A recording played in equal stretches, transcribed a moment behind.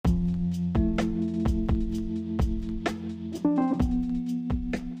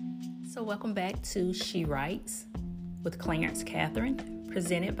welcome back to She Writes with Clarence Catherine,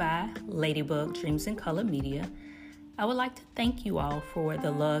 presented by Ladybug Dreams in Color Media. I would like to thank you all for the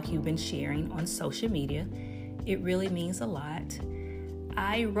love you've been sharing on social media. It really means a lot.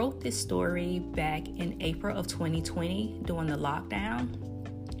 I wrote this story back in April of 2020 during the lockdown,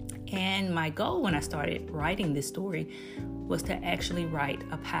 and my goal when I started writing this story was to actually write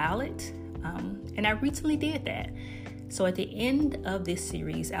a pilot, and I recently did that. So at the end of this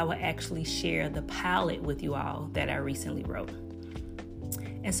series, I will actually share the pilot with you all that I recently wrote.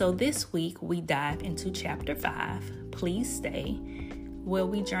 And so this week, we dive into Chapter 5, Please Stay, where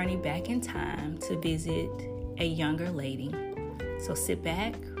we journey back in time to visit a younger lady. So sit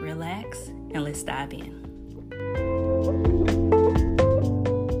back, relax, and let's dive in.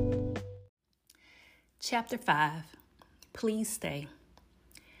 Chapter 5, Please Stay.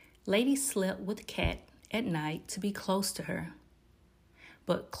 Lady slept with Cat at night to be close to her.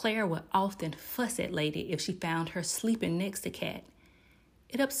 But Claire would often fuss at Lady if she found her sleeping next to Cat.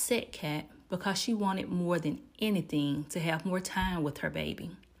 It upset Cat because she wanted more than anything to have more time with her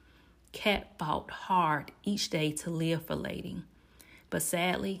baby. Cat fought hard each day to live for Lady, but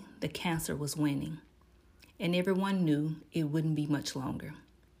sadly, the cancer was winning, and everyone knew it wouldn't be much longer.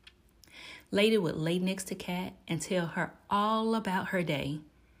 Lady would lay next to Cat and tell her all about her day.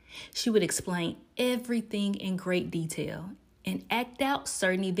 She would explain everything in great detail and act out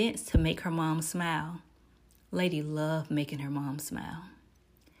certain events to make her mom smile. Lady loved making her mom smile.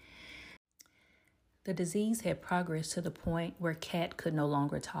 The disease had progressed to the point where Cat could no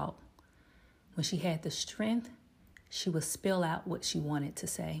longer talk. When she had the strength, she would spell out what she wanted to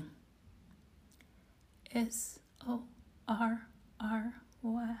say. S-O-R-R-Y.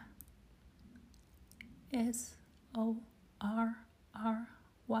 S-O-R-R-Y.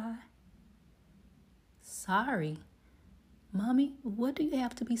 Sorry. Mommy, what do you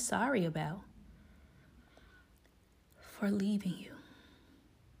have to be sorry about? For leaving you.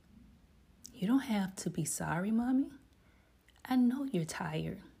 You don't have to be sorry, Mommy. I know you're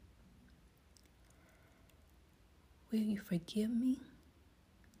tired. Will you forgive me?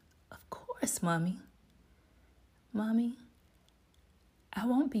 Of course, Mommy. Mommy, I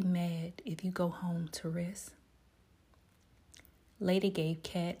won't be mad if you go home to rest. Lady gave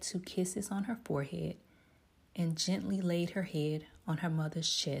Cat 2 kisses on her forehead and gently laid her head on her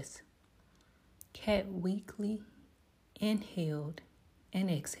mother's chest. Cat weakly inhaled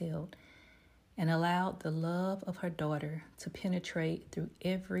and exhaled and allowed the love of her daughter to penetrate through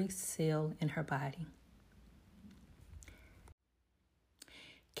every cell in her body.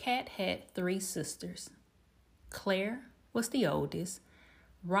 Cat had 3 sisters. Claire was the oldest,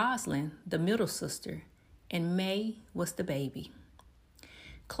 Rosalind the middle sister, and May was the baby.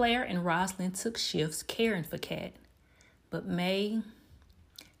 Claire and Rosalind took shifts caring for Cat, but May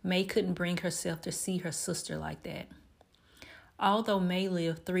couldn't bring herself to see her sister like that. Although May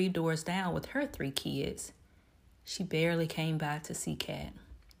lived 3 doors down with her 3 kids, she barely came by to see Cat.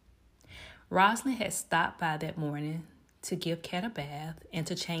 Rosalind had stopped by that morning to give Cat a bath and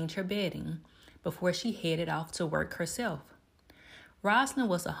to change her bedding before she headed off to work herself. Rosalind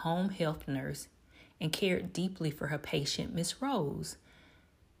was a home health nurse and cared deeply for her patient, Miss Rose.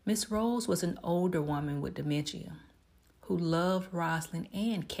 Miss Rose was an older woman with dementia who loved Rosalind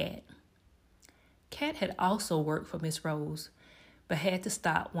and Cat. Cat had also worked for Miss Rose, but had to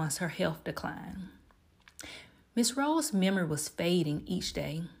stop once her health declined. Miss Rose's memory was fading each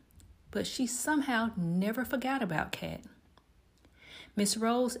day, but she somehow never forgot about Cat. Miss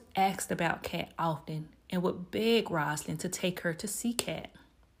Rose asked about Cat often and would beg Rosalind to take her to see Cat.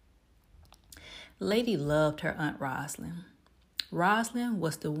 Lady loved her Aunt Rosalind. Rosalind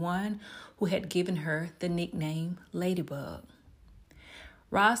was the one who had given her the nickname Ladybug.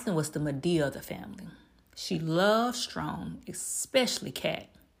 Rosalind was the Medea of the family. She loved Strong, especially Cat.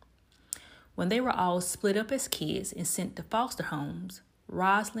 When they were all split up as kids and sent to foster homes,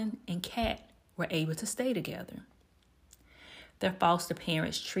 Rosalind and Cat were able to stay together. Their foster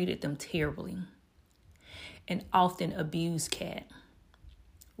parents treated them terribly and often abused Cat.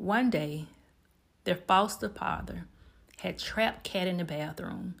 One day, their foster father had trapped Cat in the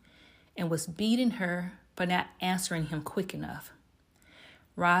bathroom and was beating her for not answering him quick enough.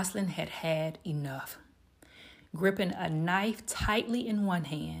 Rosalind had had enough. Gripping a knife tightly in one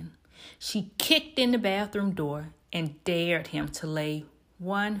hand, she kicked in the bathroom door and dared him to lay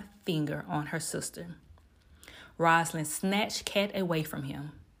one finger on her sister. Rosalind snatched Cat away from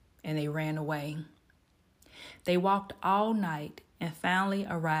him, and they ran away. They walked all night and finally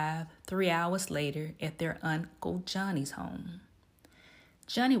arrived 3 hours later at their Uncle Johnny's home.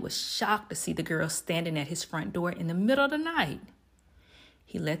 Johnny was shocked to see the girl standing at his front door in the middle of the night.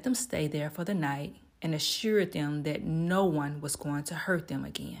 He let them stay there for the night and assured them that no one was going to hurt them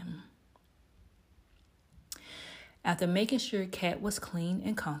again. After making sure Cat was clean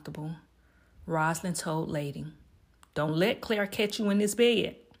and comfortable, Rosalind told Lady, "Don't let Claire catch you in this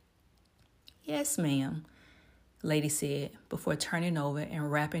bed." "Yes, ma'am," Lady said before turning over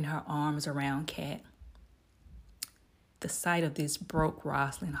and wrapping her arms around Cat. The sight of this broke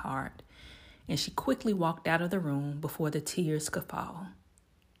Rosalind's heart, and she quickly walked out of the room before the tears could fall.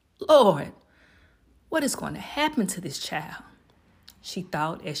 "Lord, what is going to happen to this child?" she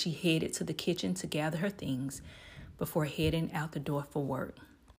thought as she headed to the kitchen to gather her things before heading out the door for work.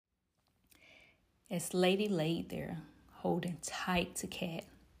 As Lady laid there, holding tight to Cat,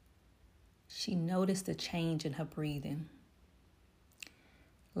 she noticed a change in her breathing.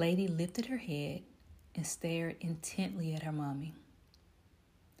 Lady lifted her head and stared intently at her mommy.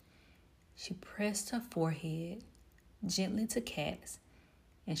 She pressed her forehead gently to Cat's,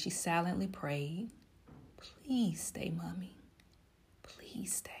 and she silently prayed, "Please stay, Mommy.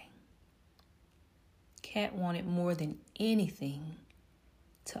 Please stay." Cat wanted more than anything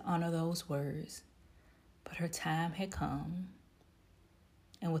to honor those words, but her time had come.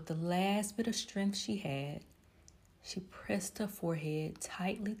 And with the last bit of strength she had, she pressed her forehead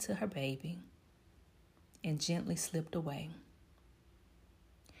tightly to her baby and gently slipped away.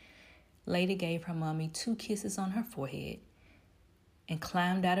 Lady gave her mommy 2 kisses on her forehead and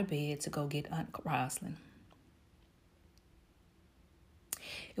climbed out of bed to go get Aunt Rosalind.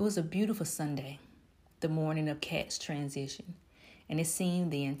 It was a beautiful Sunday, the morning of Cat's transition, and it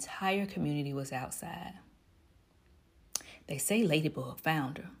seemed the entire community was outside. They say Ladybug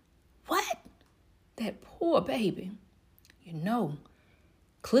found her. What? That poor baby. You know,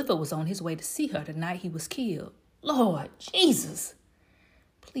 Clifford was on his way to see her the night he was killed. Lord Jesus.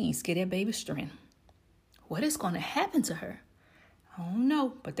 Please get that baby strength. What is going to happen to her? I don't know,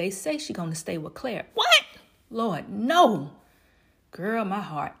 but they say she's going to stay with Claire. What? Lord, no. Girl, my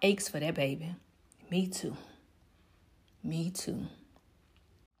heart aches for that baby. Me too. Me too.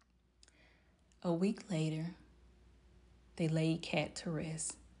 A week later, they laid Cat to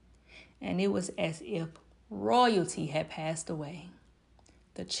rest, and it was as if royalty had passed away.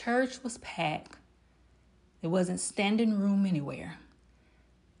 The church was packed. There wasn't standing room anywhere.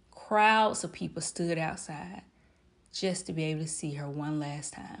 Crowds of people stood outside just to be able to see her one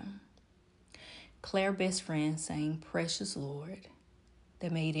last time. Claire's best friend sang "Precious Lord"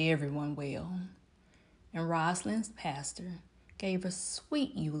 that made everyone well, and Rosalind's pastor gave a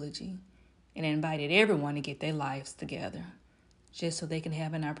sweet eulogy and invited everyone to get their lives together just so they can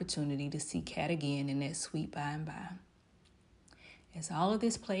have an opportunity to see Cat again in that sweet by and by. As all of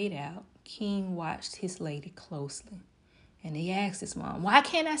this played out, King watched his lady closely, and he asked his mom, "Why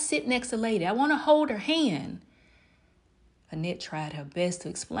can't I sit next to Lady? I want to hold her hand." Annette tried her best to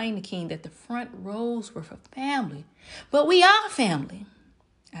explain to King that the front rows were for family. "But we are family."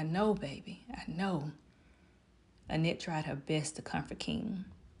 "I know, baby, I know." Annette tried her best to comfort King,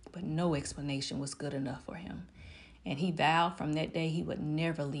 but no explanation was good enough for him, and he vowed from that day he would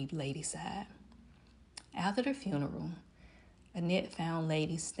never leave Lady's side. After the funeral, Annette found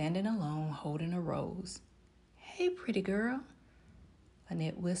Lady standing alone holding a rose. "Hey, pretty girl,"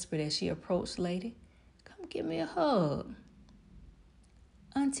 Annette whispered as she approached Lady. "Come give me a hug."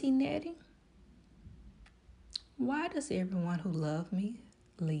 "Auntie Nettie, why does everyone who loved me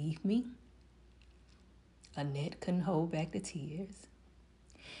leave me?" Annette couldn't hold back the tears.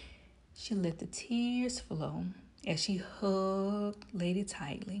 She let the tears flow as she hugged Lady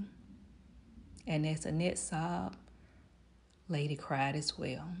tightly. And as Annette sobbed, Lady cried as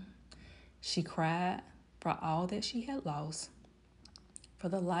well. She cried for all that she had lost, for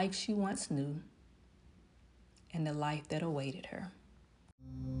the life she once knew, and the life that awaited her.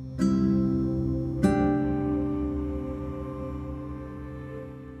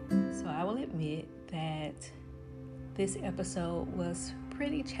 So I will admit that this episode was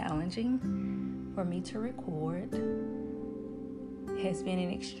pretty challenging for me to record. It has been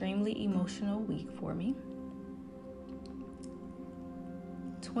an extremely emotional week for me.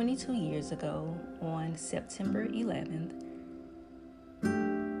 22 years ago, on September 11th,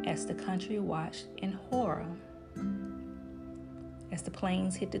 as the country watched in horror as the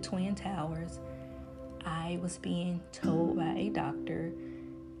planes hit the Twin Towers, I was being told by a doctor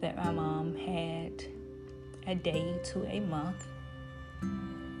that my mom had a day to a month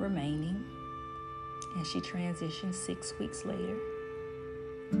remaining, and she transitioned 6 weeks later.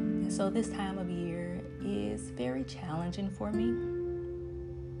 And so this time of year is very challenging for me,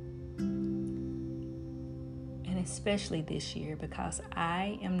 and especially this year because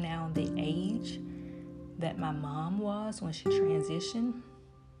I am now the age that my mom was when she transitioned.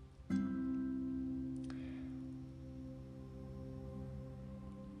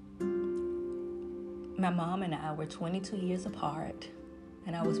 My mom and I were 22 years apart,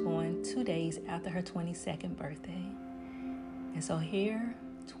 and I was born 2 days after her 22nd birthday. And so here,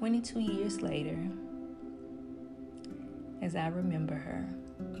 22 years later, as I remember her,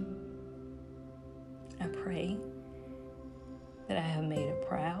 I pray that I have made her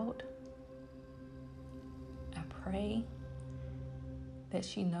proud. I pray that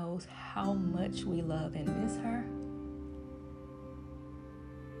she knows how much we love and miss her.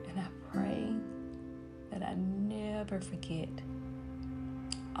 And I pray that I never forget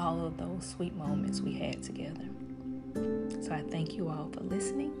all of those sweet moments we had together. So I thank you all for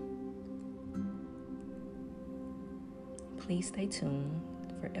listening. Please stay tuned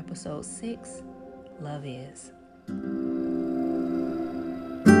for episode 6, Love Is.